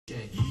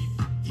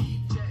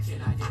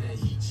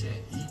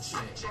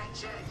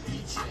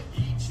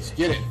Let's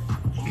get it.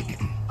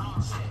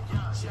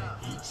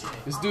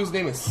 This dude's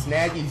name is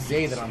Snaggy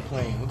Zay that I'm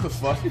playing. What the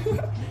fuck?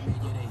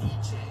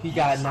 He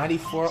got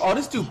 94. Oh,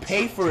 this dude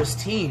paid for his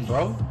team,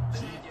 bro.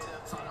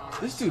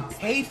 This dude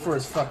paid for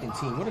his fucking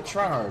team. What a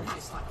tryhard.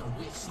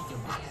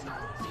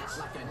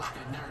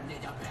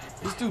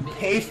 This dude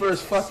paid for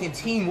his fucking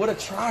team. What a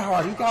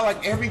tryhard. He got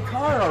like every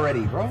card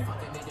already, bro.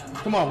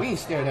 Come on, we ain't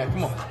scared of that.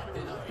 Come on.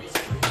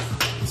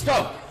 Let's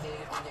go.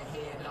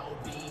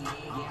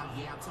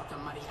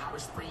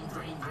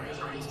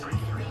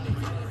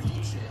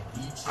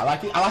 I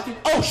like it. I like it.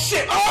 Oh,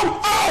 shit.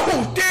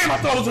 Oh, damn. I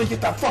thought I was going to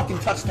get that fucking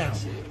touchdown.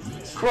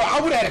 Bro,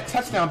 I would have had a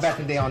touchdown back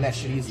in the day on that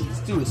shit easy. This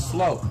dude is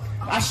slow.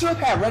 I should have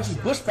had Reggie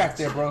Bush back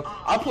there, bro.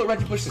 I'll put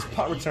Reggie Bush as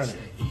punt returner.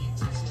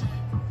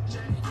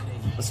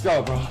 Let's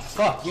go, bro.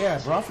 Fuck, yeah,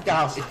 bro. I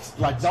forgot how it's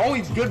like the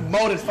only good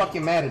mode in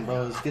fucking Madden,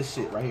 bro, is this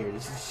shit right here.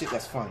 This is shit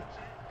that's fun.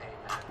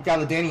 We got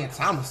LaDainian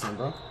Tomlinson,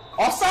 bro.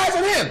 Offsides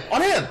on him!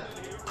 On him!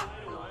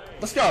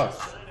 Let's go.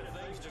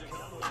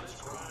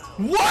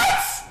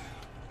 What?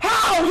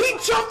 How? He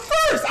jumped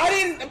first! I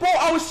didn't, bro,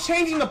 I was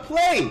changing the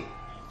play.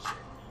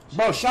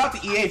 Bro, shout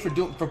out to EA for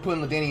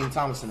putting LaDainian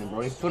Tomlinson in,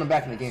 bro. They put him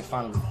back in the game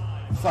finally.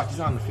 Fuck, he's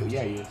on the field.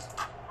 Yeah, he is.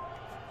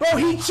 Bro,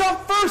 he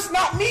jumped first,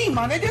 not me,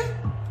 my nigga.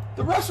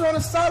 The refs are on the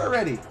side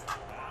already.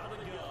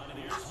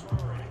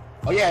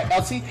 Oh, yeah,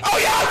 LT. Oh,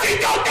 yeah,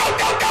 LT. Go, go,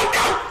 go, go,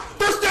 go.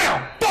 First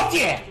down. Fuck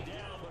yeah.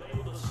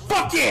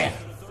 Fuck yeah.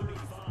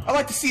 I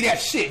like to see that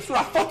shit. That's what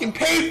I fucking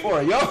paid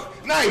for, yo.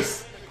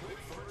 Nice.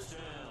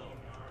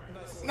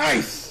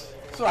 Nice.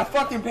 That's what I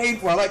fucking paid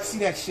for. I like to see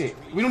that shit.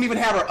 We don't even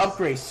have our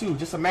upgrades, too.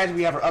 Just imagine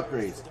we have our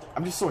upgrades.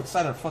 I'm just so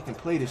excited to fucking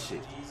play this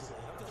shit.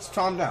 Just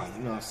calm down.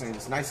 You know what I'm saying?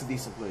 It's nice and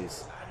decent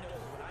plays.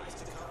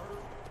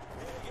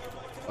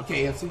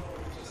 Okay, LT.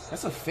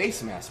 That's a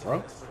face mask,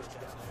 bro.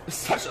 It's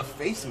such a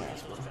face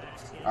mask, bro.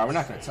 Alright, we're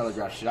not going to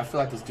telegraph shit. I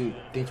feel like this dude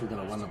thinks we're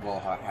going to run the ball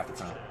half the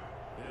time.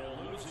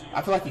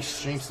 I feel like he's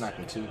stream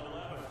sniping, too.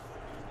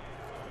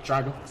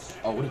 Triangle.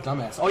 Oh, what a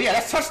dumbass. Oh, yeah,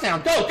 that's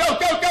touchdown. Go, go, go,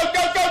 go,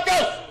 go, go,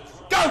 go.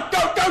 Go,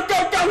 go, go,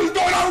 go, go. He's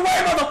going all the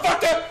way,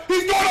 motherfucker.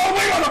 He's going all the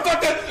way,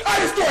 motherfucker. I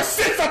just scored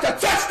 6 at the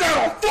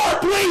touchdown on 4,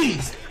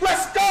 please.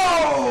 Let's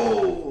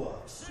go.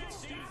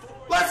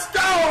 Let's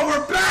go.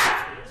 We're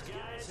back.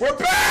 We're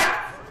back.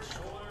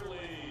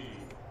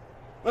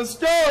 Let's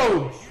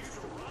go!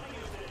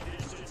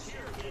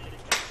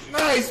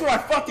 Nice, what I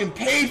fucking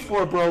paid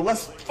for, bro.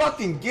 Let's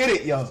fucking get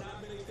it, yo.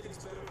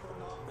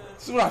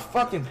 This is what I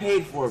fucking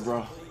paid for,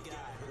 bro.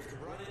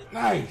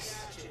 Nice.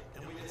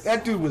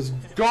 That dude was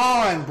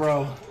gone,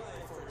 bro.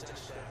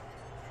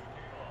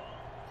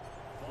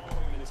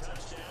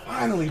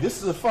 Finally,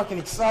 this is a fucking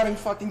exciting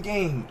fucking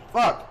game.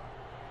 Fuck.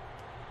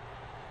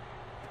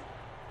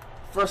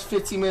 First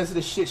 15 minutes of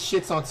this shit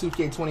shits on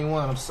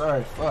 2K21. I'm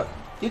sorry. Fuck.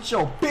 Get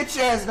your bitch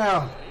ass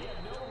down.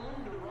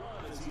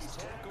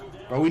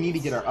 Bro, we need to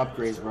get our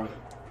upgrades, bro.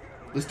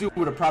 This dude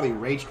would have probably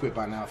rage quit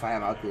by now if I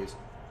had my upgrades.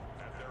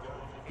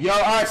 Yo,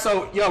 alright,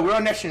 so, yo, we're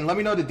on next gen. Let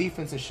me know the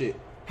defense and shit.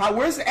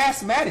 Where's the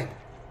ass Madden?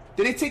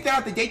 Did they take that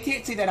out they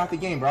can't take that out the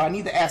game, bro. I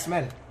need the ass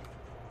Madden.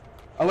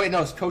 Oh, wait,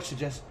 no, it's coach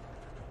suggest.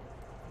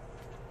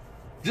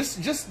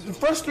 Just the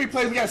first 3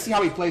 plays, we gotta see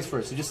how he plays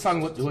first. So just tell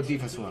me what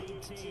defense we want.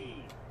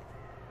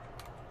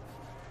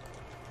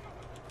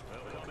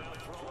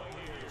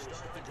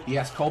 He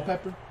has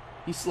Culpepper.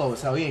 He's slow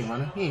as hell. He ain't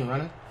running. He ain't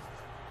running.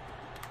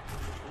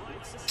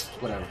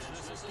 Whatever.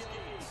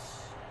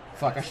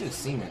 Fuck, I should have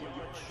seen it.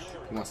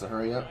 He wants to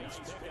hurry up.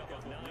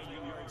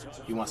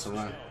 He wants to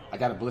run. I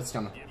got a blitz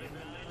coming.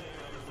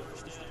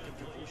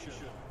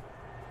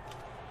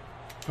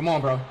 Come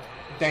on, bro.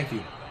 Thank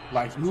you.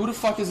 Like, who the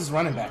fuck is this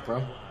running back,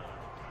 bro?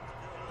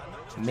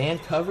 Man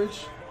coverage?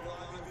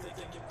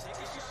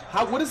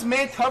 What does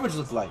man coverage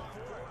look like?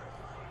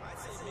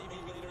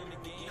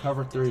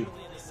 Cover 3.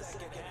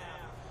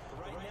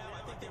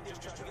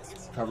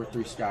 Cover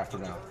 3 sky for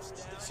now.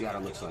 See how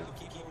that looks like.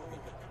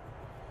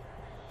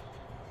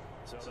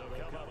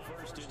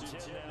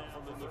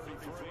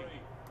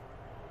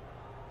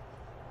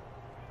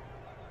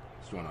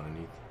 What's going on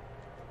underneath?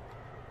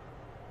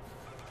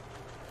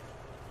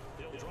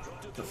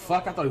 The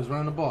fuck? I thought he was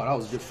running the ball. That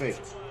was a good fake.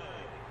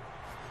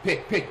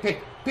 Pick, pick,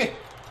 pick, pick.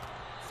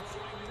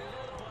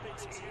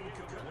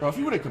 Bro, if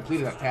he would have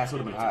completed that pass, it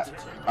would have been hot.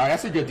 Alright,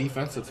 that's a good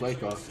defensive play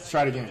call. Let's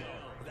try it again.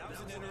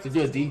 It's a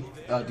good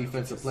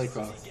defensive play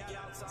call.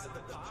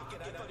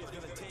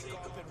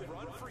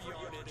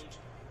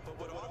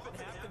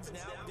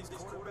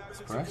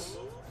 Press.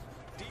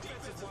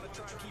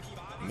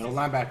 Middle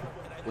linebacker.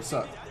 What's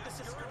up?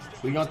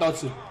 Who you gonna throw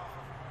to?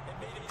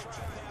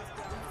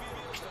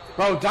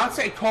 Bro,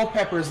 Dante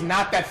Culpepper is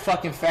not that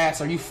fucking fast.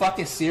 Are you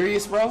fucking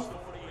serious, bro?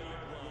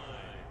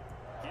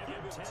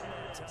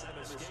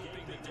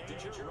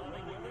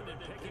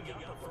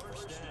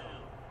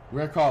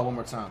 We're gonna call it one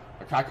more time.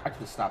 I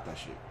could stop that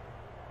shit.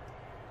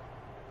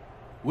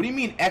 What do you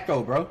mean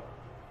echo, bro?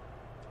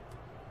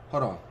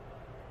 Hold on.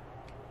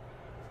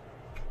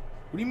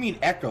 What do you mean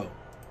echo?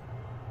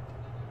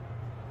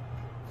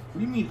 What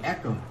do you mean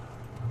echo?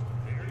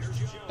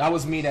 That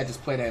was me that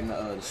just played that in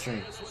the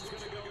stream.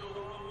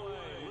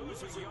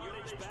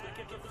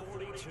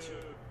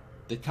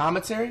 The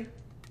commentary?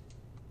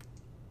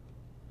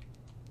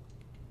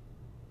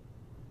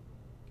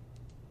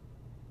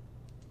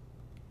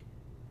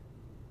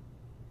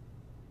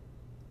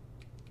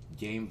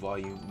 Game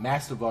volume,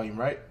 master volume,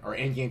 right? Or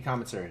in-game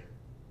commentary.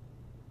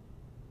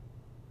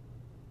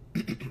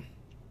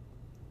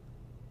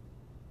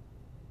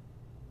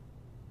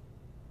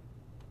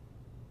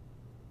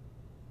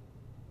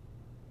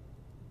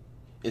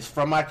 It's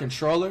from my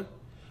controller?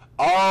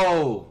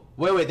 Oh,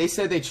 wait, they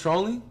said they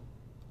trolling?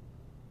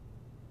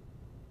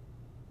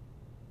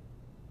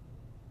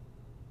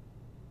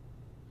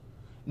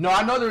 No,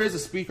 I know there is a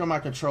speaker on my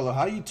controller.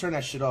 How do you turn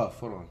that shit off?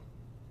 Hold on.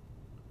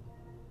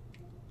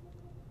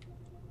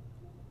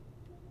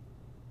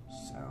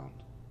 Sound.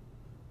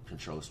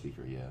 Controller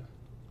speaker, yeah.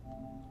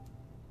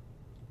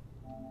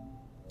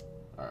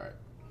 Alright.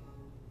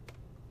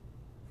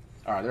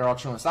 Alright, they're all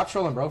trolling. Stop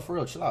trolling, bro. For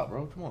real, chill out,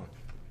 bro. Come on.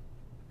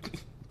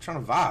 I'm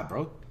trying to vibe,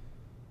 bro.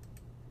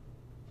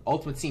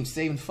 Ultimate Team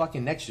saving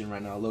fucking next gen right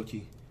now,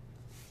 low-key.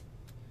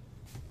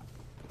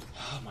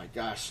 Oh my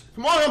gosh.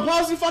 Come on,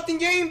 unpause the fucking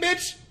game,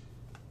 bitch!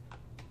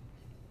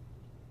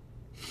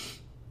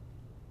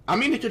 I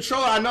mean, the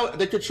controller, I know,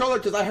 the controller,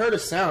 because I heard a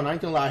sound. I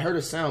ain't gonna lie, I heard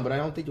a sound, but I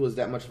don't think it was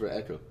that much of an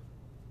echo.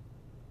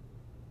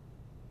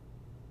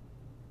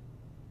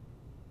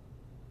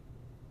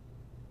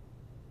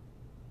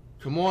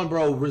 Come on,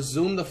 bro,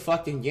 resume the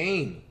fucking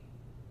game.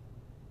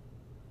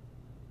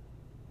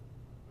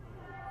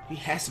 He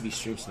has to be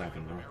stream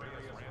sniping, bro.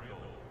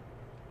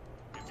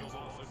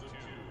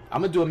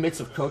 I'm gonna do a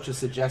mix of coaches'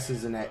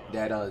 suggestions and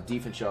that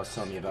defense y'all was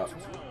telling me about.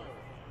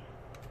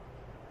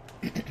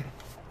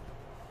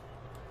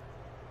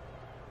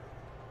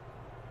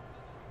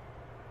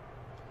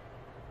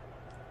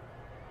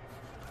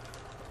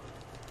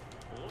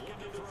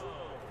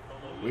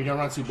 Where you gonna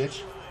run to,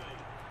 bitch?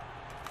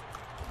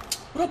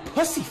 What a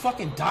pussy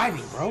fucking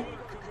diving, bro.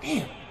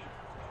 Damn.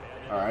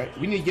 Alright,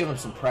 we need to give him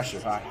some pressure,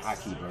 high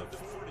key, bro.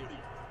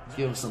 Let's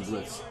give him some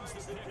blitz.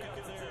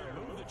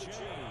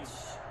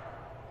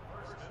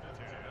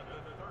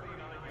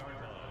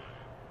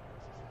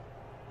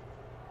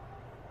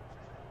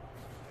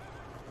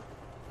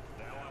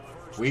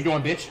 Where you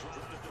going, bitch?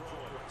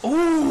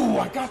 Ooh,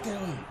 I got that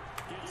one.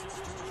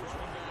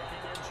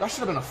 That should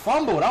have been a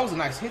fumble. That was a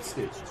nice hit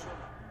stick.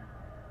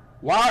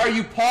 Why are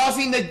you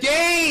pausing the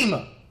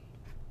game?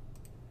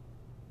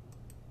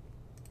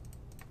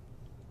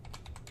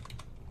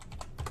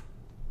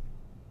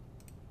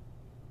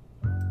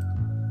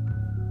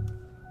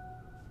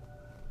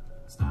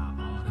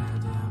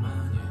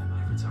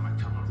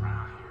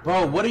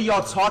 Bro, what are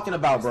y'all talking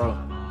about, bro?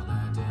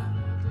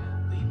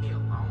 Leave me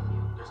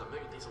alone. There's a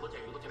million things to look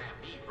at. You're looking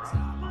at me, bro.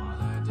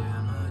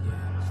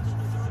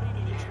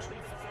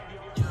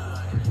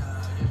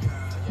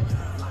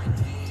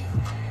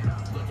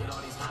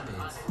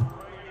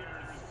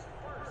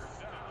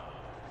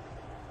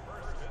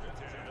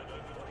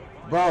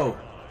 Bro,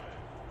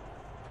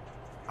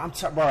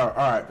 bro.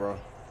 All right, bro.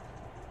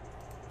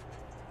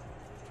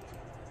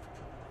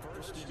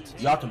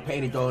 Y'all can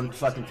pay to go and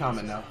fucking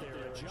comment now.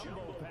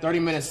 30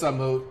 minutes sub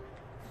mode.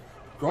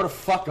 Grow the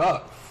fuck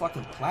up.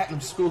 Fucking platinum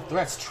school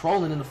threats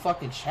trolling in the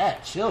fucking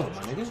chat. Chill,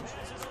 my nigga.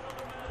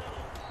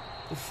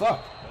 The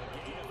fuck?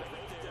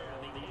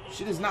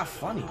 Shit is not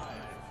funny.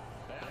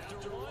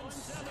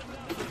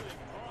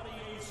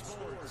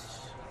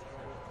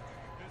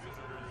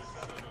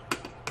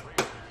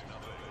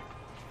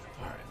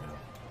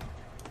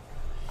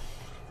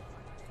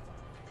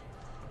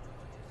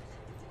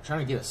 Trying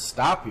to get a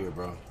stop here,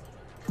 bro.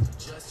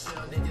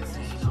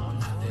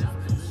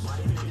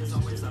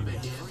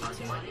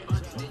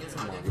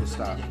 Come on, get a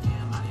stop.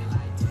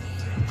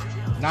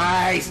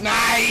 Nice,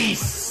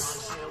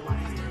 nice,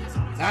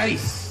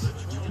 nice.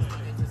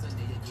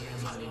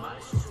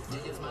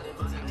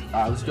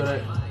 All right, let's go to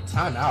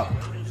timeout.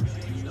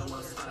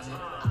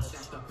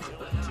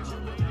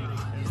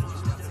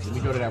 Let me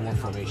go to that one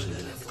formation.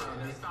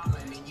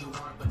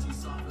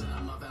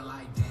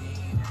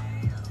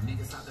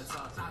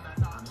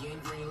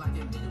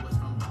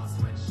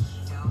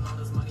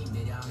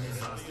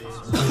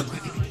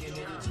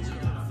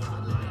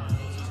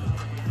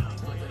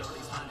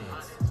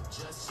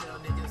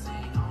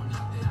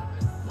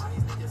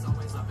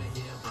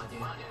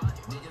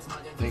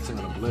 Thanks, I'm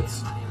gonna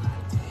blitz.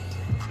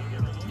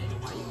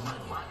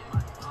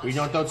 Where you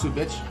gonna throw to,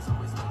 bitch?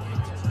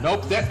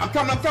 Nope, there. I'm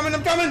coming. No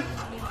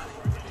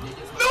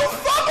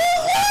fucking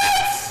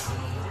what?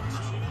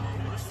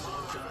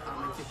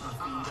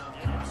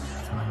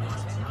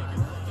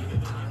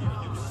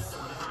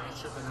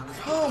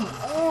 Come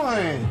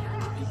on.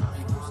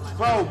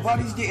 Bro,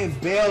 Buddy's getting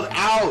bailed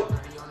out.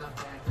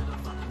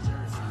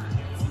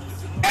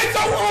 It's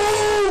a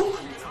woo!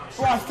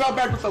 Bro, I fell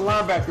back with the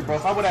linebacker, bro.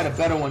 If I would have had a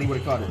better one, he would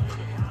have caught it.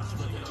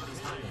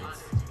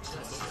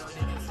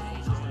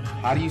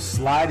 How do you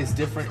slide? It's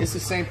different. It's the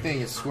same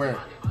thing. It's square.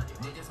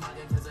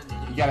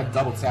 You gotta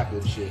double tap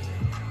this shit.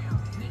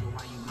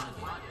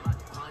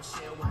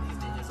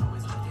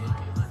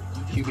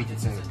 QB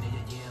continue.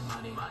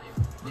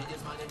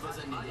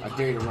 I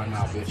dare you to run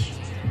now, bitch.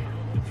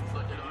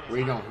 Where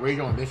you going? Where you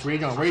going, bitch? Where you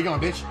going? Where you going,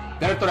 bitch?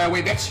 Better throw that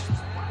way, bitch.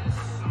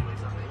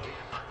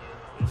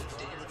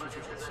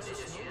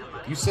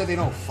 You said they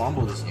don't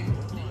fumble this game.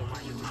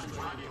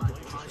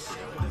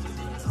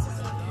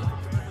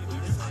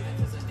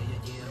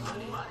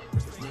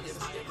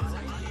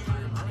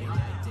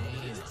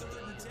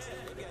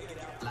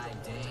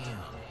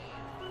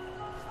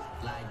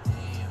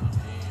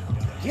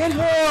 Get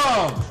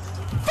him!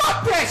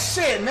 Fuck that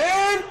shit,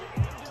 man!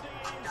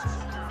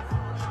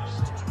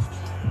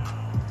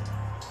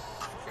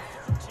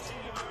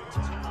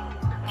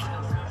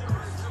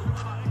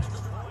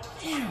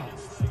 Damn.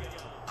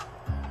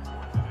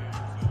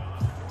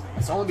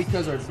 It's only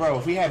because, bro,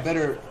 if we had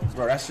better,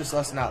 bro, that's just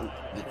us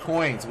not the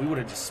coins. We would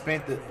have just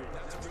spent the.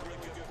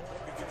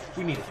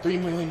 We needed 3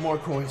 million more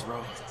coins,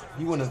 bro.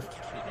 You wouldn't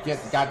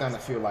have got down the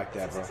field like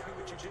that, bro.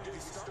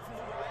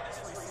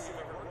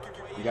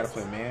 You gotta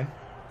play man.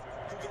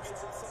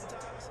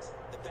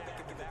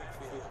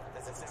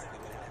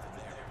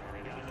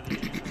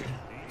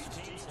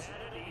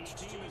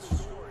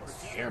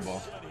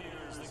 Airball.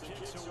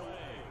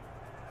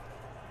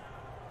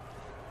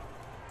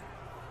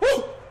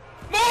 Woo!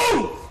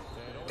 Move!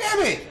 Damn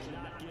it!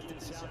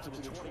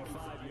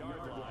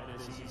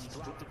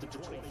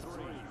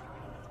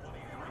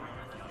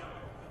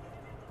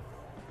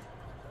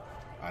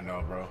 I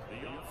know, bro.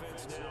 The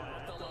offense now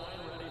at the line,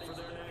 ready for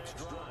their next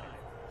drive.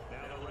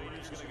 Now the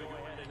Raiders going to go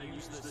ahead and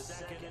use the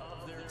second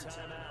of their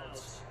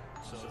timeouts.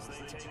 So as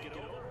they take it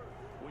over,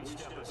 we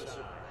step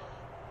aside.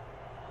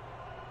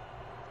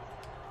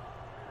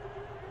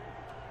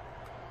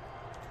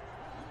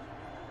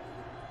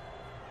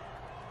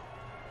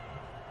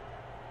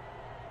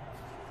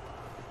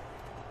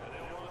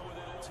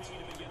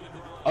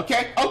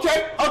 Okay.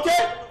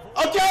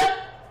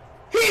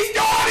 He's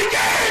gone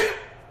again!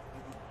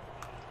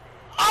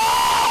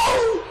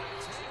 Oh!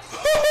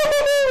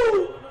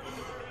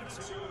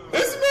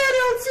 This man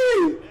LT!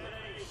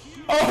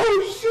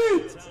 Oh,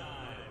 shit!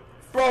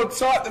 Bro,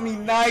 talk to me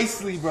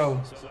nicely, bro.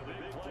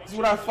 This is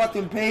what I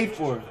fucking paid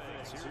for.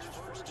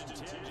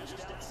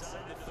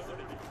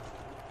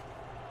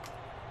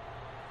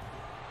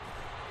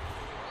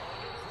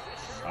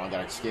 I don't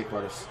got escape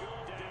artists.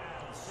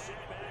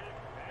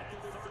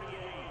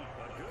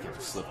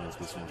 Can't slip on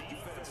this one.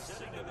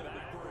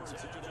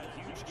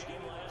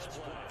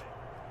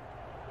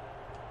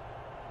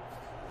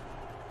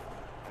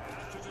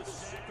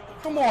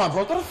 Come on,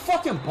 bro. Throw the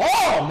fucking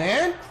ball,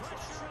 man.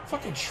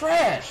 Fucking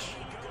trash.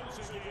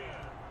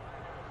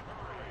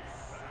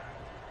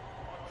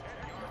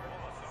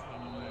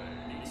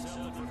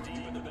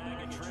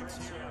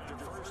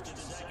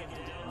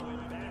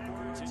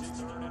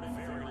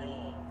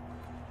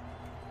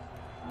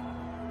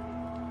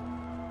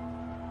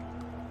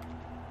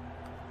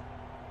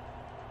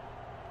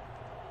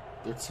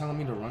 They're telling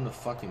me to run the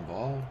fucking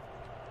ball.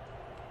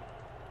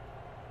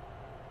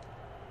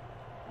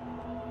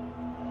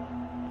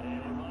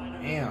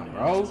 Damn,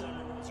 bro.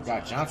 You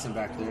got Johnson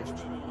back there.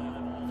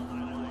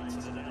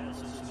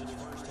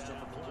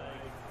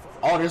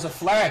 Oh, there's a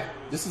flag.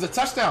 This is a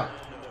touchdown.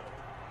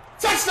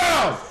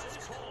 Touchdown!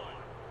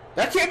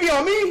 That can't be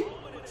on me.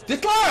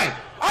 Decline.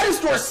 I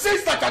just scored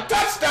 6 like a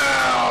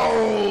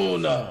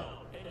touchdown.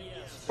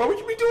 Bro, we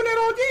can be doing that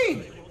all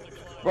game.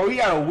 Bro, he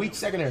got a weak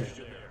secondary.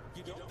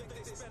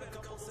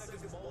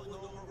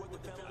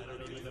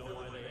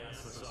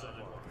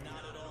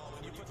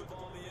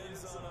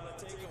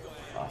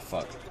 Oh,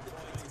 fuck.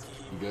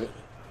 You good?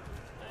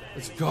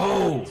 Let's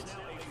go!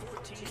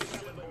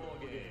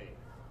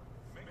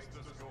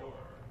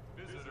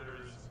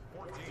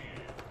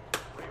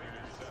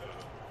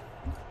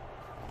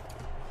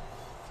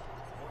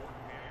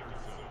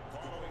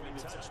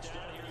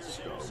 Let's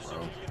go,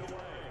 bro.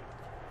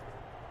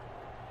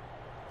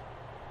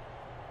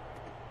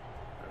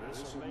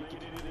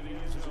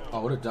 Oh,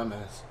 what a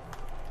dumbass.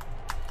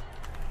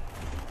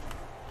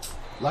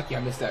 Lucky I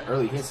missed that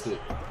early hit stick.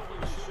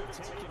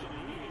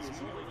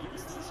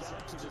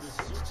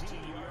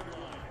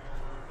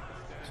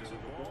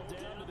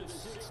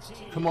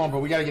 Come on, bro.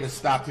 We got to get a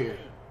stop here.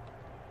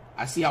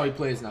 I see how he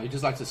plays now. He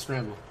just likes to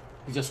scramble.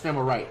 He just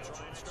scrambled right.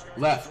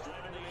 Left.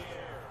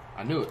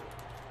 I knew it.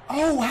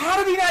 Oh, how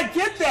did he not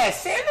get that?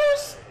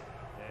 Sanders?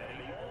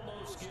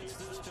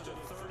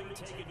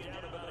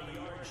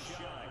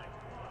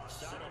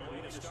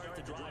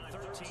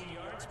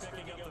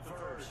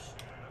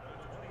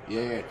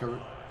 Yeah, cover.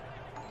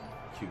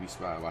 QB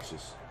spy. Watch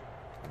this.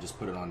 I just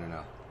put it on there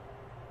now.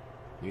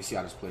 Let me see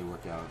how this play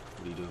work out.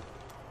 What do you do?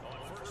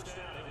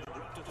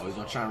 Oh, he's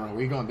gonna try and run.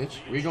 Where you going, bitch?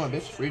 Where you going,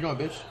 bitch? Where you going,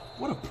 bitch?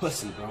 What a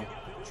pussy, bro.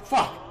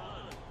 Fuck.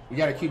 We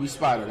got a QB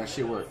spy though. That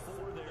shit work.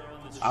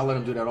 I'll let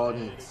him do that all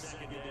game.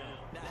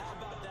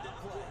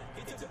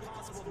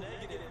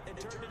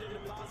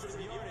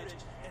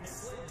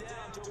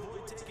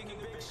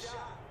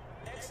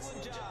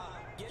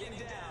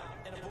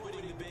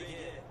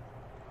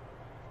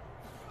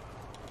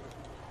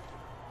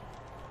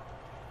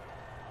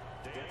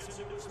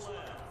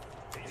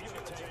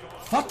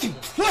 fucking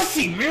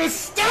pussy, man.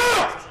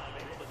 Stop!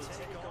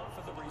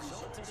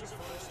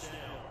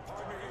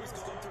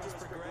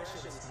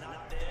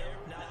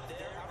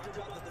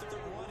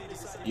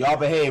 Y'all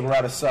behave. We're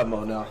out of sub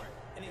mode now.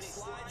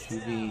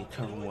 QB,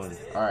 cover one.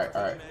 Alright,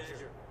 alright.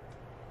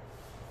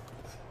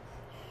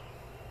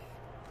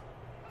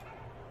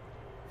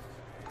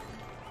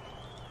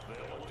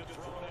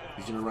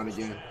 He's gonna run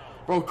again.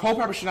 Bro,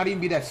 Culpepper should not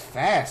even be that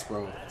fast,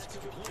 bro.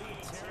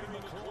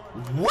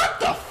 What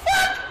the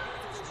fuck?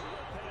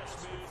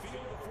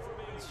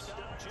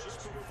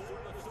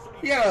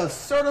 He had a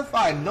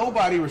certified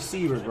nobody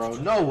receiver, bro.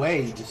 No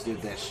way he just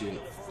did that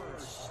shit.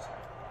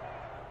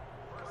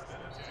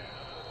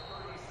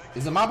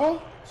 Is it my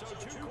ball?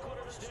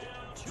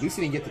 At least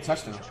he didn't get the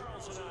touchdown.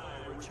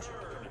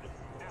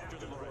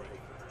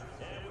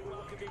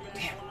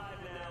 Damn.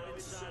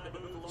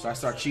 Should I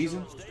start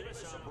cheesing?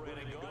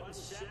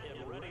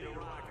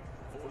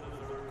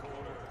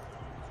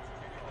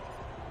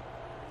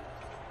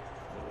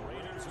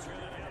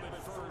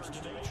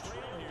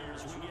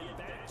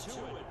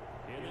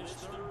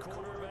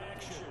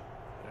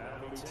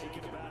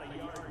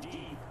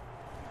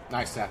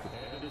 Nice tackle.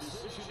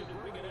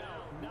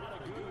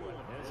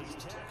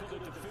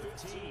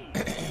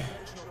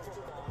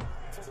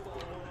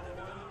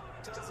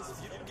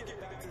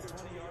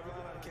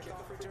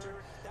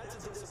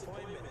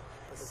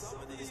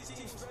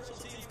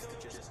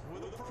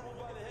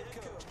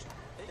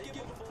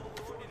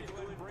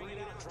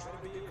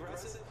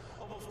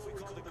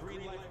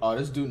 Oh,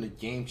 this dude in the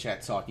game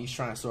chat talk. He's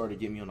trying to sort of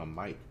get me on a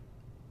mic.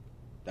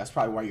 That's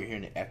probably why you're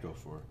hearing the echo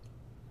for.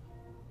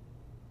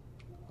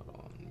 Hold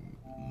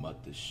on,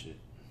 mud this shit.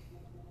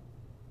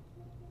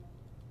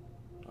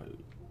 Oh,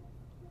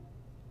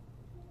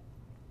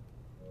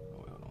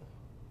 wait, hold on.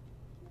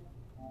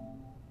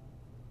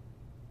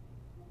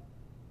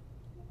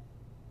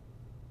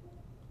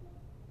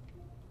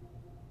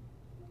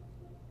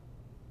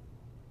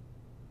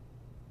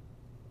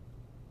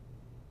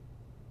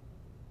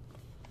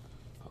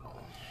 Hold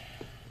on.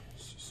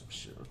 See some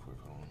shit real quick.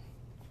 Hold on.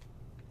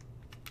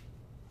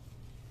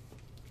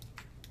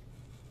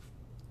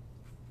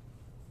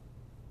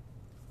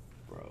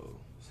 Bro,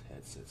 this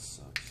headset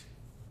sucks.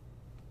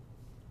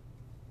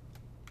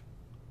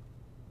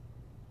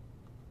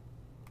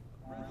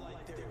 Red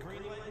light there.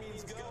 Green light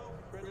means go.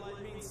 Red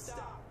light means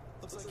stop.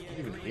 Looks like you I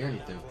didn't even hear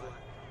anything.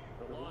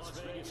 The Las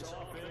Vegas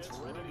offense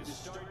ready to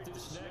start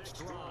this next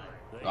drive.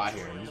 Oh, I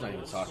hear him. He's not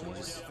even talking.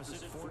 He's just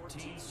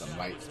the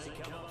mic.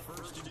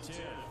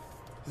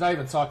 He's not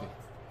even talking.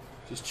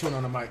 Just chewing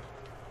on the mic.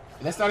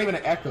 And that's not even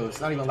an echo. It's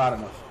not even loud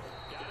enough.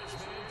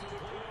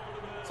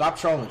 Stop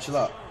trolling. Chill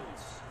out.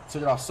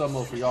 Took it off sub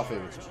mode for y'all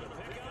favorites.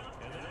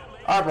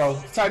 Alright, bro.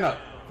 Tighten up.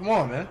 Come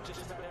on, man.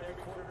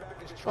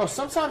 Bro,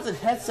 sometimes the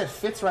headset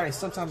fits right and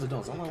sometimes it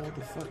don't. So I'm like, what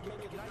the fuck?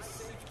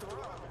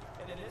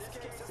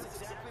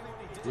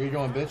 Where you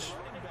going, bitch?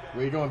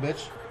 Where you going,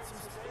 bitch?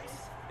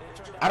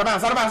 Out of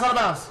bounds, out of bounds, out of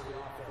bounds.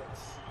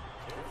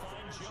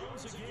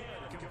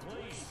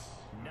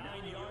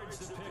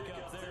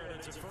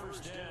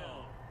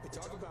 We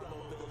talk about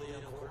mobility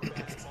on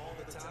quarterbacks all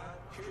the time.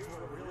 Here's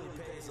where it really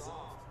pays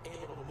off.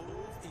 Able to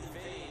move,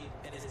 evade,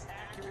 and is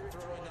accurate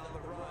throwing on the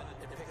run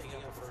and picking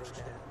up a first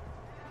down.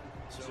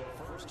 So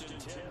first and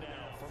 10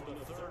 now from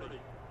the 30.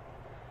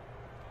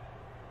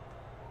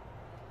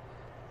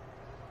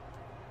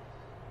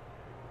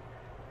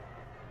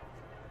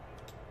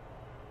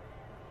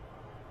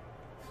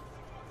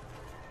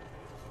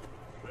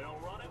 They'll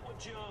run it with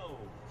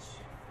Jones.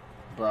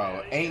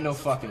 Bro, ain't no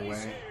fucking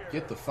way.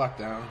 Get the fuck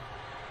down.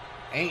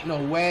 Ain't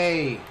no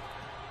way. And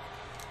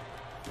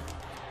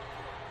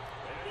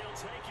he'll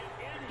take it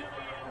into the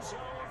end zone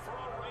for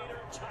a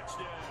Raider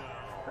touchdown.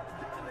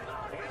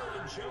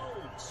 Aaron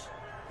Jones,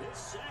 his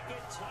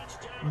second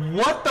touchdown.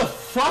 What the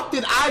fuck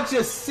did I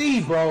just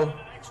see, bro? An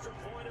extra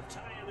point of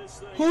tying this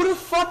thing. Who the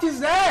fuck is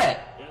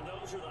that? And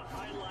those are the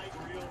highlight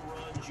reel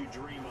runs you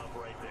dream of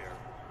right there.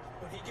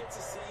 When he gets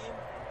a seam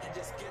and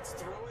just gets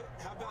through it,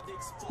 how about the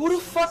explosion? Who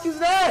the fuck is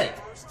that?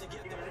 First to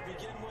get there to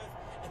begin with,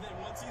 and then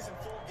once he's in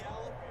full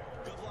gallop,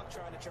 good luck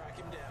trying to track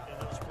him down.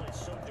 And those plays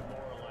so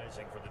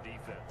demoralizing for the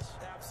defense.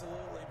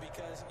 Absolutely,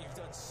 because you've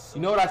done so.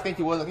 You know what I think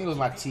it was? I think it was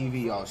my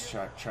TV I was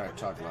trying to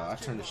talk about. I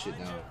turned the shit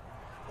down.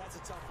 That's a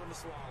tough one to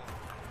swallow.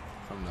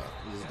 From the,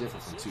 this is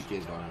different from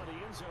 2K's volume. The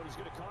end zone is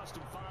going to cost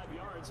him 5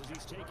 yards as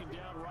he's taken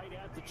down right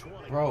at the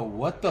 20. Bro,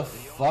 what the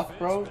fuck,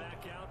 bro?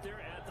 Back out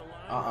there at the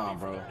line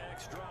Bro. for their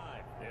next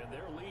drive. And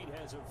their lead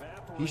has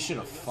evaporated. He should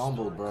have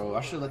fumbled, bro.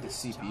 I should have let the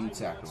CPU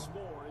tackle him.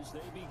 More as they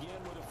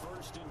begin with a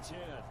first and 10.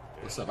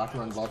 What's up? I can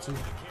run the ball too.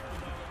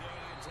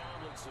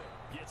 Tomlinson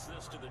gets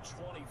this to the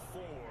 24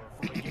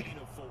 for a gain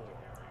of 4.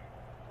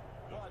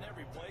 Well, in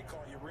every play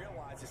call, you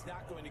realize it's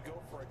not going to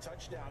go for a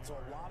touchdown. So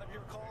a lot of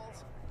your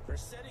calls are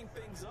setting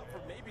things up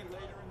for maybe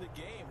later in the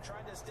game,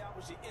 trying to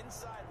establish the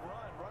inside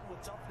run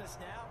with toughness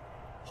now.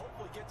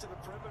 Hopefully get to the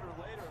perimeter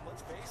later, and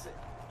let's face it,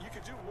 you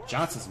could do worse.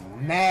 Johnson's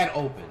mad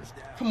open.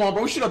 Come on,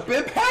 bro. We should have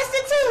been past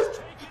it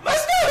too.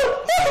 Let's go.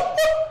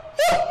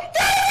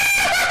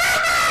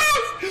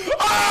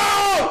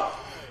 Oh!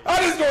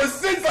 I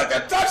underscore 6 like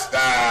a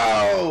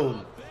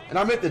touchdown! And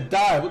I meant to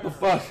die. What the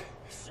fuck?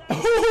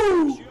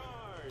 Ooh,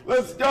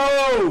 let's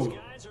go!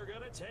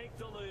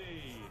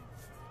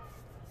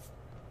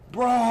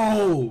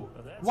 Bro!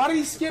 Why did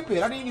he skip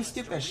it? I didn't even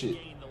skip that shit.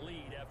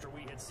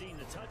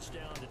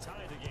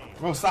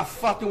 Bro, stop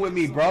fucking with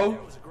me,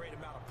 bro.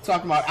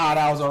 Talking about odd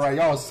hours already.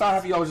 Y'all, sorry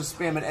if y'all was just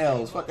spamming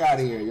L's. Fuck out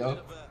of here, yo.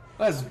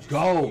 Let's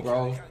go,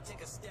 bro.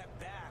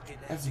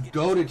 That's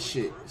goated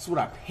shit. This is what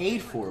I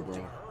paid for,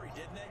 bro.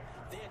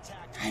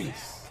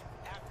 Nice.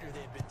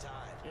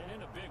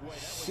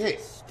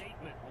 Shit.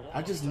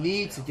 I just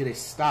need to get a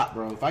stop,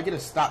 bro. If I get a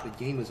stop, the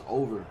game is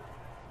over.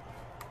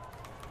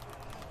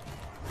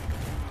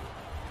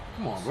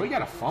 Come on, bro. You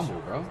got a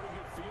fumble, bro.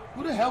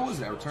 Who the hell was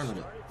that returning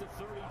it?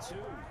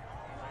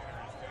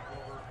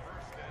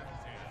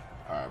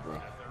 Alright,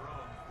 bro.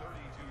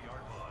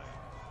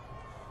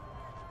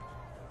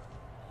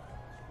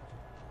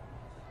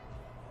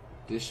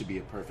 This should be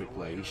a perfect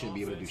play. He shouldn't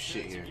be able to do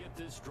shit here.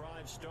 They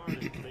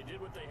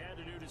did what they had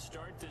to do to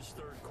start this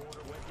third quarter.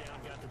 Went down,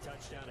 got the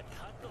touchdown to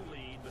cut the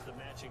lead, but the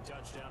matching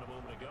touchdown a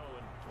moment ago,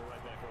 and we're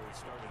right back where we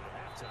started at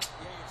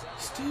halftime.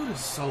 This dude is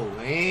so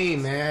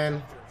lame,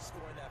 man.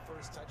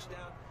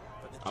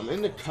 I'm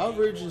in the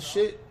coverage and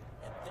shit.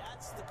 And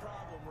that's the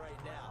problem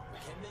right now.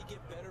 Can they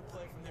get better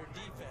play from their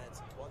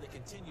defense while they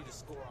continue to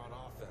score on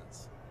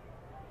offense?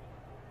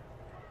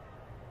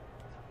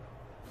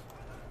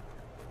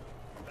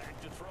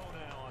 Back to throw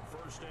now on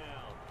first down.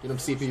 Get him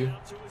CPU.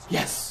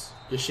 Yes.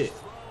 Good shit.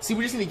 See,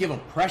 we just need to give him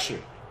pressure.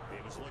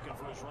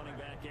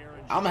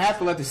 I'm going to have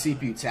to let the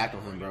CPU tackle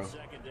him, bro.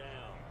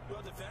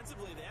 Well,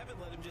 defensively, they haven't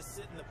let him just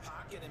sit in the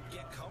pocket and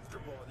get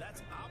comfortable. And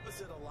that's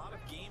opposite a lot of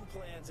game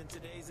plans in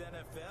today's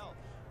NFL.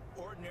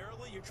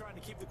 Ordinarily, you're trying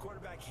to keep the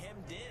quarterback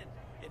hemmed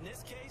in. In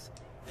this case,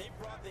 they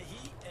brought the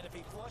heat, and if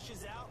he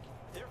flushes out,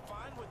 they're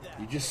fine with that.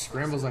 He just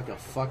scrambles like a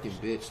fucking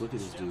bitch. Look at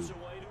this dude.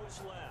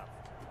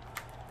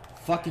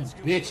 Fucking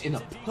bitch in a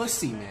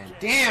pussy, man.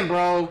 Damn,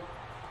 bro.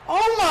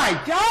 Oh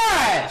my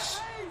gosh.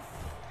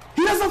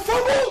 He doesn't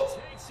fumble?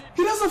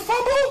 He doesn't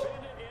fumble?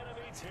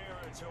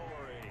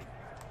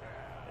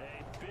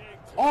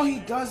 All he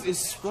does is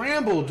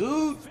scramble,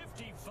 dude.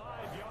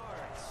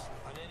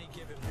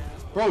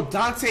 Bro,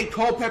 Dante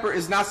Culpepper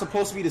is not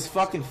supposed to be this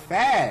fucking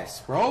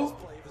fast, bro.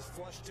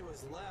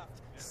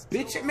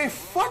 Bitch, man,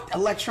 fuck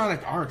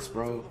Electronic Arts,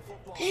 bro.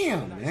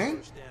 Damn,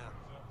 man.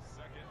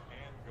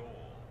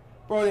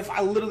 Bro, if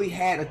I literally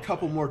had a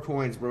couple more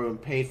coins, bro,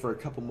 and paid for a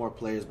couple more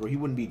players, bro, he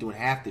wouldn't be doing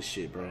half this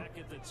shit, bro.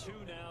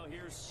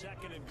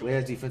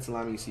 Players, defensive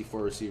lineman, you see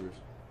 4 receivers.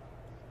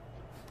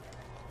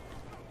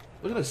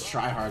 Look at this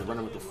tryhard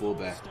running with the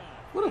fullback.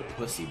 What a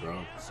pussy,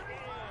 bro.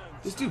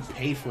 This dude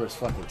paid for his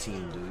fucking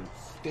team, dude.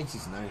 Thinks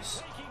he's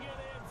nice.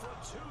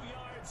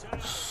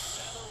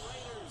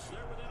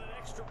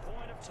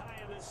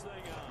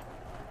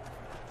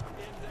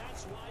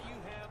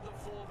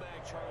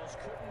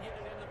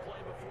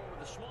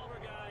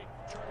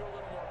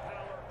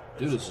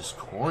 Dude, it's just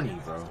corny,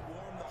 bro.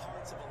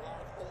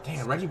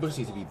 Damn, Reggie Bush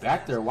needs to be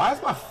back there. Why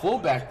is my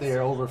fullback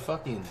there over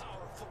fucking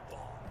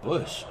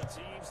Bush?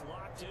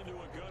 Locked into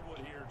a good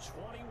one here.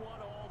 21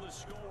 all the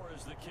score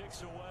as the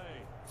kicks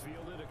away.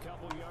 Fielded a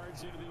couple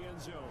yards into the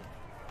end zone.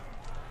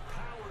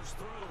 Powers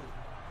through.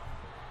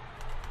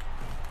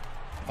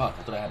 Fuck,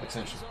 I thought I had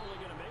extension.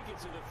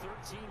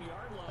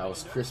 That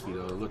was crispy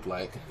though, it looked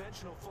like.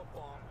 Conventional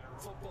football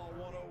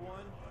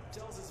 101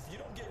 tells us if you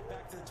don't get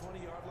back to the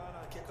 20-yard line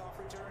on a kickoff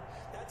return,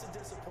 that's a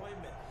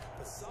disappointment.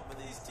 But some of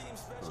these teams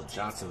special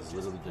Johnson's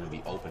literally going to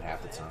be open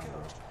half the time,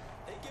 bro.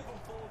 They give him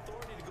full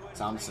authority to go ahead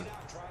Thompson. and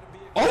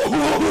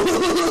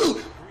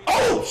Oh!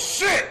 Oh,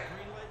 shit!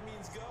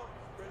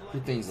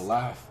 Good thing's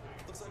alive.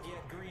 Looks like he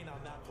had green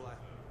on that play.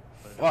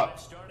 Fuck.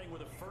 Starting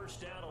with a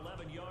first down,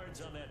 11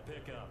 yards on that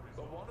pickup.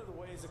 But one of the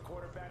ways the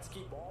quarterbacks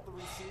keep all the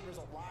receivers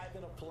alive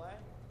in a play,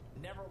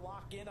 never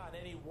lock in on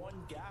any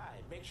one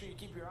guy. Make sure you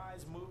keep your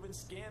eyes moving,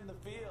 scan the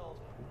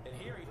field, and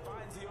here he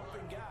finds the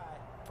open guy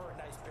for a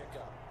nice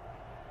pickup.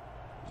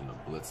 He's gonna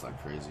blitz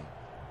like crazy.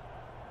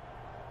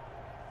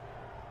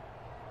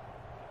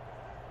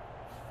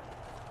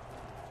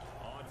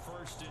 On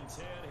first and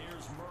 10,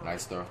 here's Murray.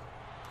 Nice throw.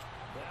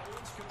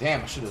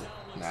 Damn, I should have.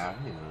 Nah,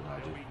 you know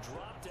what I do.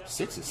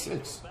 6 is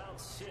 6.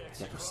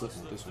 Yeah, I can slip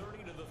him with this one.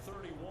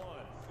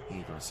 He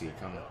ain't gonna see it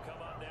coming.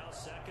 Come up now,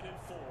 2nd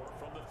and 4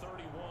 from the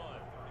 31.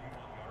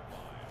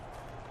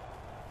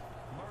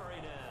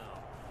 Murray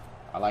now.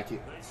 I like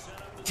it.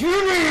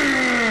 Damn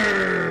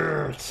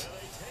it!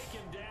 They take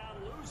him down,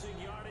 losing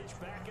yardage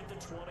back at the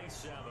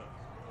 27.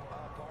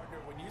 Partner,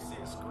 when you see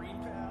a screen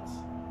pass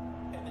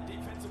and the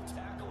defensive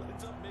tackle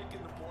ends up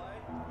making the play,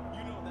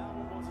 you know that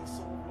one wasn't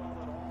sold well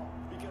at all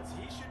because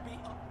he should be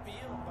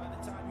upfield by the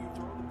time you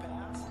throw the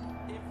pass.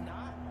 If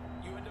not,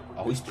 you end up with...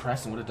 Oh, he's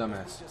pressing. What a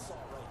dumbass.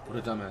 What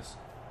a dumbass.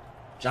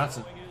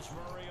 Johnson.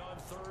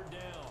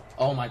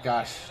 Oh my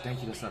gosh.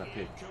 Thank you, that's not a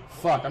pick.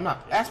 Fuck, I'm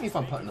not. Ask me if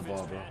I'm punting the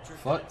ball, bro.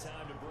 Fuck.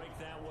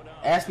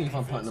 Ask me if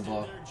I'm punting the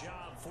ball.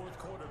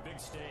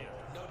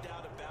 No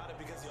doubt about it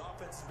because the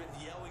offense has been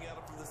yelling at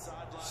him from the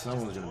sideline.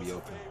 Someone's gonna be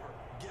open.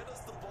 Get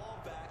us the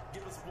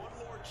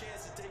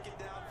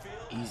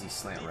Easy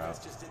slant route.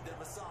 Just did them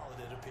a solid,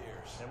 it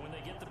appears. And when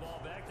they get the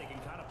ball back, they can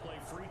kind of play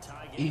free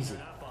tie games. Easy.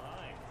 They're not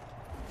behind.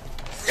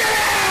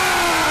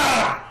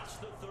 Yeah! That's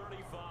the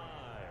 35.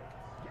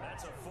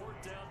 That's a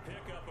fourth down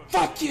pickup.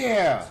 Fuck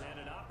yeah!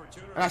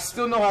 And I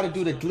still know how to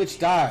do the glitch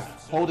dive.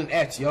 Holding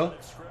X, yo.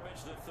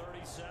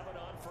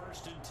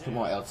 Come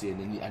on, LT.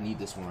 I need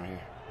this one right here.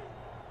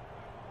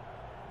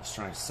 He's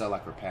trying to sell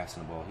like we're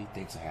passing the ball. He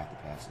thinks I have to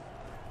pass it.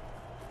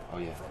 Oh,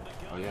 yeah.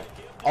 Oh, yeah.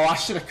 Oh, I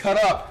should have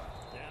cut up.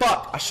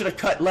 Fuck. I should have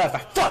cut left. I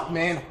fucked,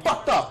 man. I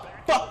fucked up.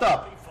 Fucked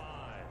up.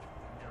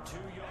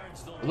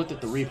 I looked at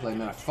the replay,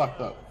 man. I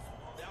fucked up.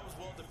 That was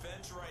well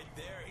defense right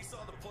there. He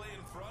saw the play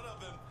in front of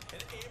him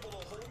and able to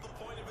hold the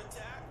point of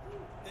attack.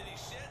 Then he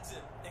sheds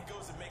it and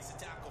goes and makes a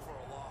tackle for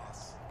a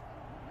loss.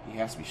 He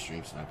has to be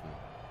stream sniping.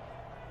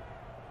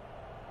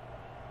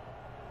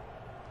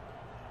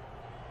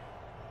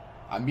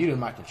 I muted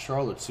my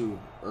controller too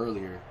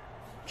earlier.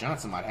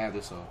 Johnson might have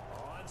this on.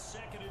 On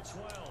 2nd and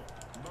 12,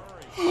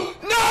 Murray.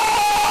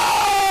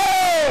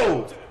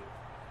 No!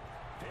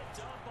 Picked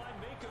up by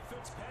Minka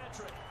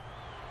Fitzpatrick.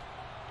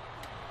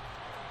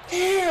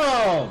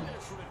 Damn!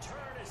 This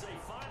return is a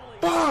finally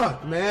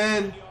Fuck,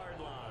 man. yard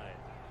line.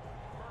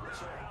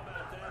 So how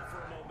about that for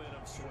a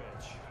momentum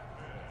switch?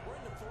 We're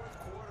in the fourth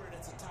quarter and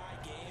it's a tie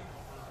game.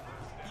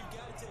 You've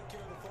got to take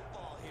care of the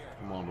football here.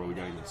 Come on, bro. We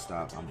don't even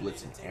stop. I'm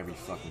blitzing every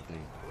fucking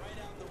thing. Right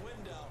out the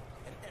window,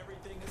 and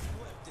everything is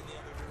flipped in the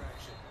other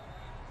direction.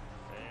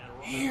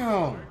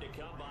 Damn. Hard to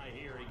come by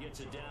here. He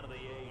gets it down to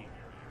the 8.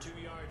 2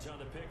 yards on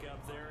the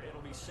pickup there. It'll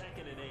be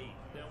 2nd and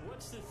 8. Now,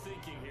 what's the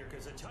thinking here?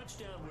 Because a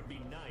touchdown would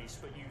be nice,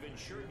 but you've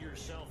ensured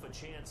yourself a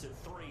chance at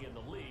 3 in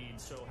the lead.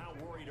 So how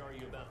worried are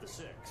you about the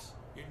 6?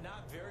 You're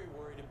not very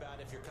worried about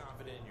if you're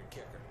confident in your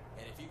kicker.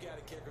 And if you got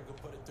a kicker who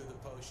put it through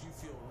the post, you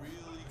feel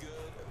really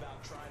good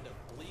about trying to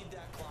bleed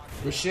that clock.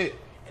 Good shit.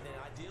 In an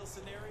ideal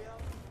scenario,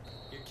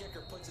 your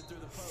kicker puts it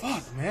through the post.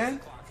 Fuck,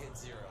 man. The clock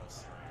hits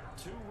zeros.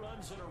 2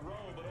 runs in a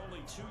row, but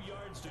only 2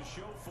 yards to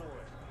show for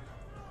it.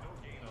 No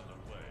gain on the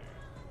play.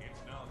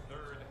 It's now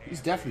 3rd and He's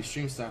definitely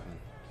stream snapping.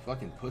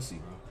 Fucking pussy,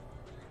 bro.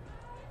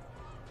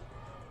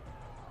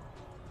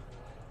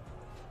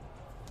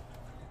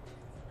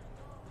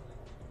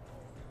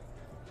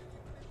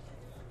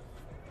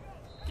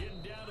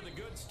 Getting down to the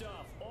good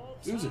stuff.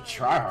 He was a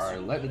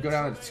tryhard. Let me go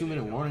down to the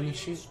 2-minute warning and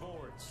shit.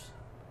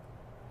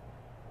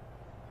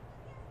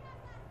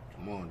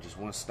 Come on, just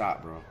one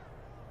stop, bro.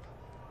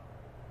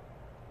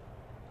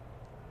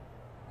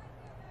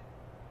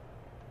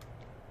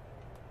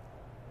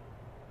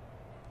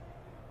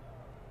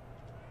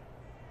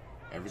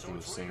 Everything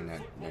was saying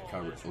that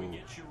coverage. Ooh,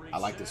 I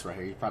like this right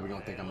here. You probably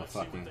don't think I'm a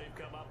fucking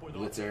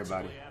blitz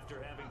everybody.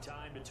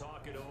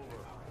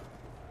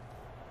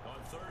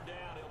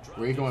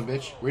 Where you going,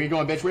 bitch? Where you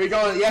going, bitch? Where you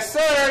going? Yes,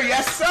 sir.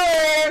 Yes,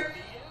 sir.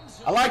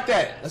 I like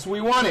that. That's what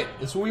we wanted.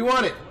 That's what we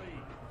wanted.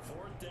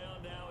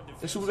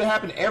 This is what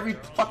happened every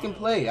fucking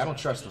play. I don't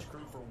trust him.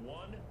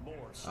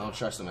 I don't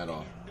trust him at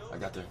all. I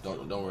got the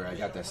don't worry. I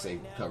got that safe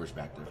coverage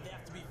back there.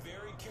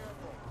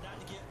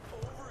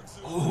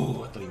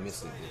 Oh, I thought he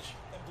missed it, bitch.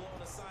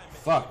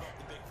 Fuck.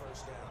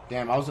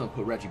 Damn, I was gonna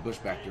put Reggie Bush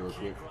back there real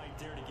quick.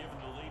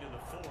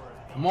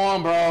 Come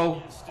on,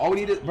 bro. All we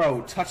need is,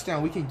 bro,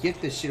 touchdown. We can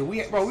get this shit.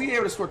 We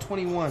able to score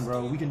 21,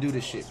 bro. We can do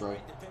this shit, bro.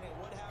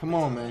 Come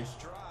on, man.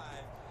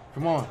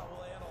 Come on.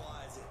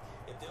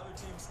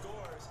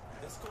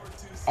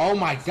 Oh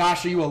my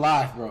gosh, are you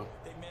alive, bro?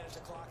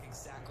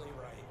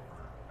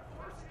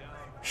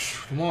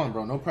 Come on,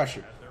 bro. No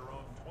pressure.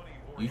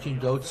 You can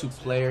go to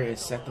player and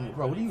set them.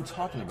 Bro, what are you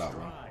talking about,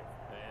 bro?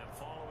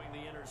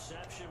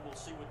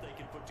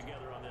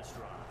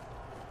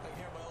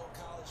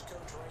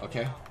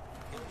 Okay.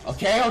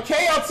 Okay,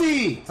 okay,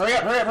 LT! Hurry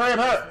up, hurry up, hurry up, hurry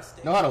up.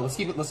 No huddle. Let's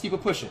keep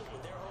it pushing.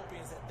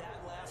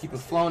 Keep it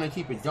flowing and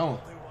keep it going.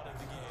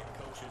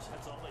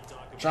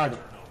 Trying to.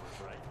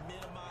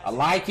 I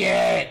like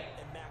it.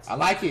 I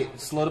like it.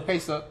 Slow the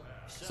pace up.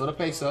 Slow the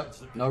pace up.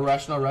 No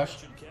rush, no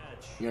rush.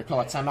 You're gonna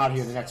call a timeout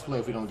here the next play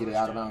if we don't get it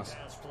out of bounds.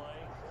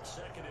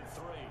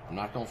 I'm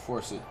not gonna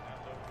force it.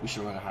 We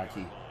should run a high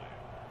key.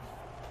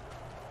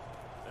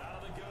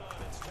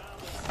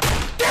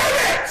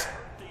 Damn it!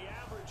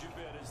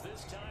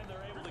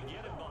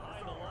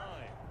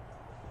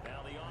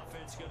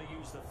 Going to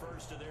use the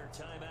first of their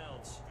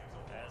timeouts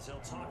as they'll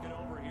talk it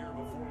over here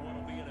before what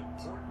will be an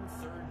important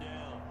 3rd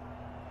down.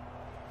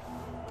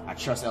 I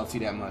trust LT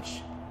that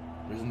much.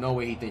 There's no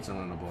way he thinks I'm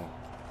running the ball.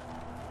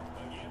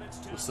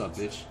 What's up,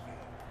 bitch?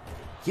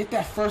 Get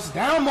that first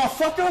down,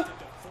 motherfucker!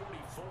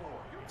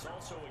 It's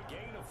also a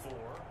gain of 4,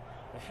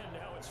 and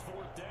now it's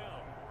 4th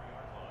down.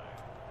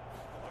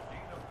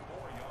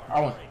 I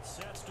want.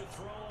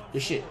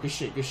 Good shit, good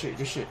shit, good shit,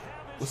 good shit.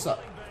 What's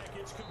up?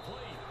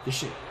 Good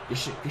shit, good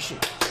shit, good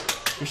shit.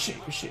 Good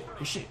shit, good shit,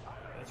 good shit.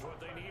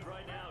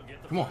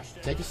 Come on,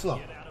 take it slow.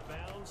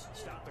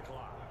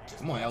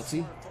 Come on, LT.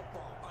 I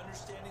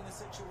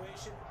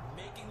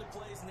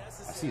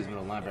see his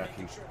middle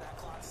linebacker.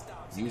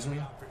 Using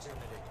him.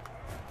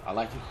 I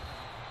like it.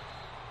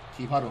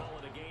 Keep huddle.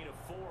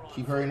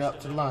 Keep hurrying up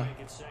to the line.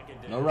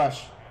 No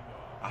rush.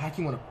 I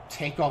actually want to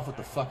take off with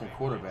the fucking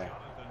quarterback.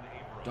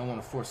 Don't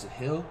want to force a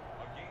Hill.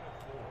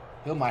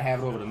 Hill might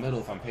have it over the middle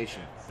if I'm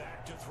patient.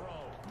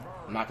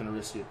 I'm not going to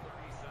risk it.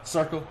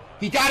 Circle.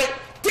 He got it.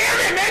 Damn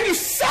it, man, you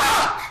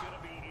suck!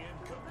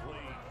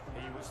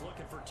 He was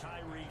looking for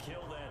Tyreek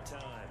Hill that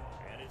time,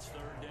 and it's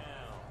third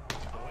down.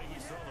 The way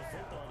he's throwing the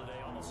football today,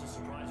 almost a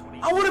surprise when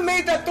he... I would have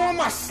made that throw in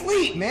my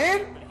sleep,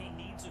 man. But he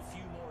needs a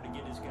few more to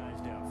get his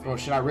guys down. Bro,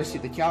 should I risk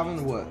it to Calvin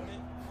or what?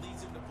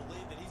 Leads him to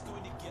believe that he's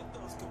going to get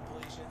those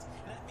completions,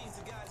 and that means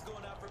the guys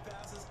going out for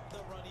passes,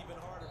 they'll run even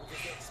harder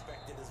because they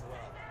expect it as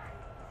well.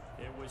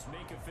 It was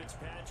Minka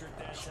Fitzpatrick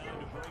that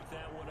time to break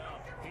that one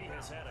up. He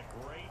has had a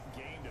great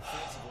game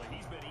defensively.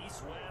 He's been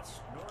east-west,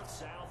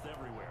 north-south,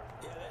 everywhere.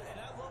 Yeah, and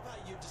I love how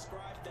you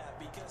described that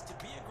because to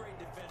be a great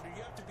defender,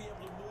 you have to be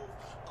able to move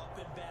up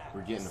and back.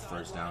 We're getting the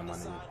first down, my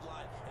nigga.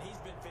 And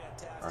he's been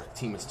fantastic. Our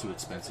team is too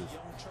expensive.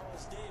 Young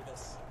Charles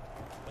Davis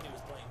when he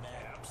was playing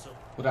Madden.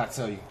 What did I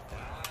tell you?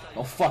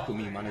 Don't fuck with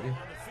me, my nigga.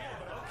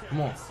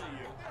 Come on.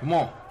 Come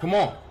on. Come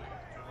on.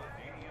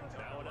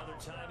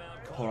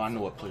 Hold on, I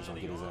know what plays gonna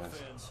get his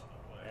ass.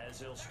 As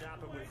he'll stop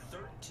it with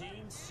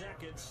 13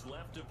 seconds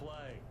left to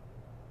play.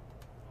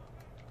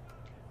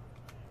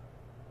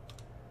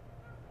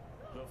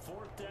 The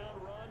fourth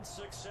down run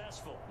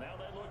successful. Now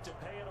they look to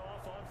pay it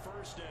off on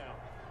first down.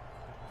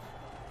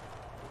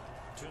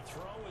 To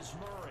throw is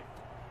Murray.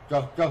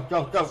 Go, go,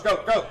 go, go,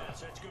 go, go.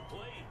 That's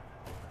complete.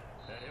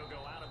 And he'll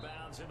go out of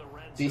bounds in the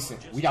red zone.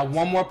 Decent. We got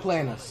one more play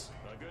in us.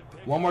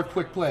 One more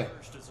quick play.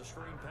 As the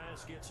screen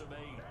pass gets him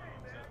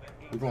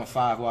 8. We're going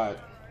 5 wide.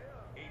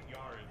 8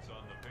 yards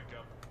on the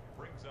pickup.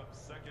 Brings up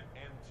 2nd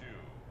and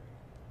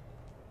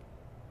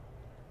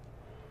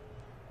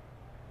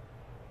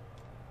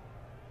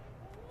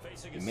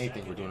 2. You may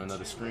think we're doing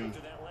another screen.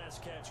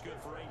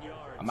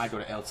 I might go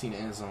to LT in the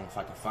end zone if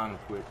I can find him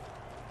quick.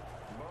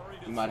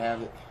 He might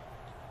have it.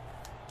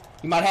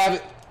 He might have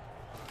it.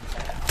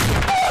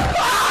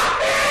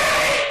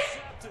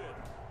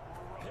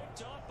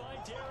 Picked off by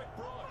Derek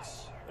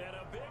Brooks. And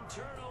a big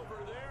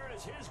turnover there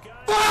as his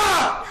guy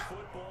Fuck!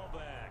 Football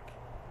back.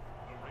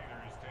 The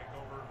Raiders take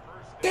over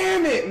first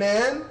Damn it,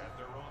 man. at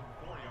their own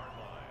 4-yard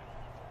line.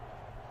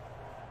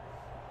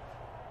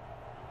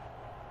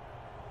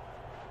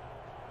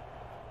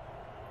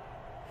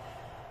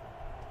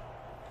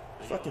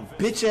 Fucking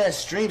bitch ass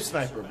stream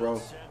sniper, bro.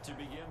 Set to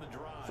begin the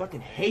drive.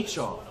 Fucking hate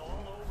y'all.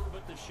 All over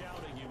but the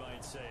shouting, you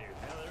might say.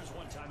 Now there's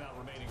one timeout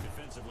remaining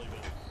defensively, but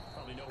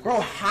probably no.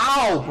 Bro,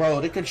 how,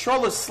 bro? The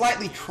controller's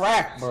slightly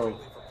cracked, bro.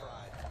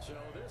 So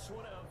this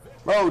one a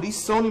victory. Bro, these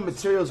Sony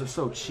materials are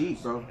so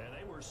cheap, bro. And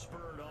they were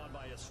spurred on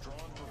by a strong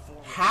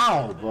performance.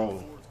 How, in the bro?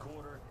 fourth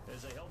quarter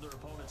as they held their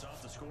opponents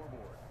off the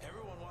scoreboard.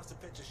 Everyone wants to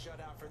pitch a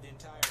shutout for the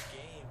entire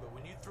game, but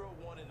when you throw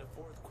one in the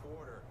fourth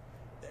quarter,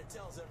 that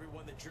tells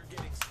everyone that you're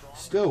getting stronger.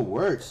 Still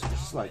works. It's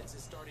just like, Offense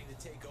is starting to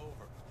take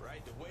over,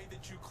 right? The way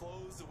that you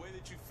close, the way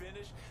that you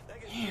finish, that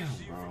gets Damn, used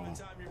to you from bro. the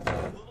time you're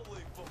playing Little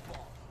League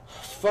football.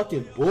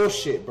 fucking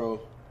bullshit, bro.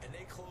 And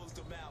they closed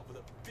them out with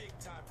a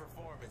big-time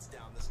performance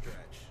down the stretch.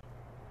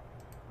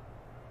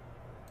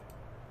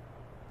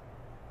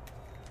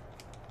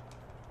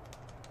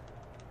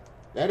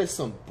 That is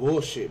some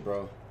bullshit,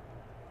 bro.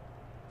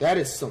 That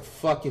is some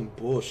fucking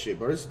bullshit,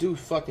 bro. This dude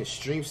fucking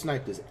stream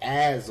sniped his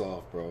ass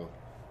off, bro.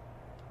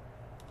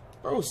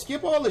 Bro,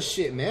 skip all this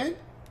shit, man.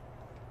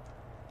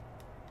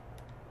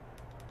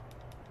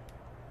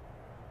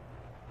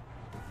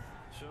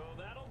 So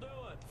that'll do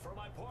it for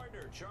my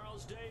partner,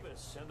 Charles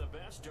Davis, and the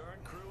best darn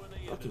crew in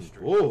the Fucking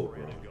industry. bull, bro.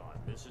 Brandon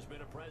Gaughan. This has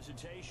been a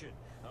presentation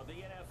of the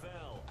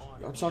NFL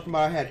on Y'all talking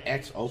about I had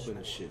X open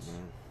and shit,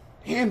 man.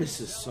 Damn, this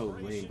is so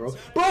lame, bro.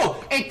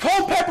 Bro, and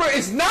Culpepper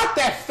is not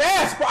that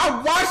fast, bro.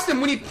 I watched him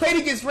when he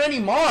played against Randy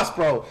Moss,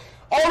 bro.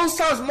 All those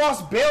times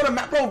Moss bailed him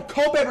out. Bro,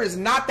 Culpepper is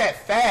not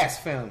that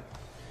fast, fam.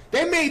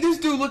 They made this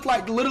dude look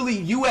like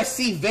literally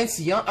USC Vince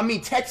Young. I mean,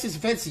 Texas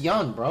Vince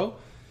Young, bro.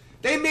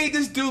 They made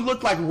this dude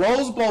look like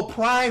Rose Bowl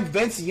prime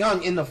Vince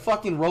Young in the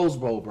fucking Rose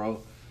Bowl,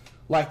 bro.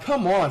 Like,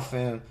 come on,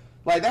 fam.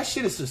 Like, that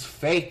shit is just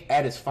fake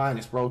at its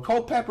finest, bro.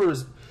 Culpepper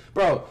is,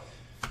 bro.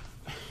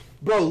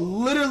 Bro,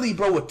 literally,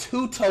 bro, with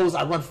 2 toes,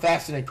 I run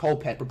faster than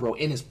Culpepper, bro,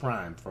 in his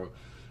prime, bro.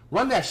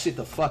 Run that shit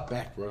the fuck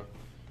back, bro.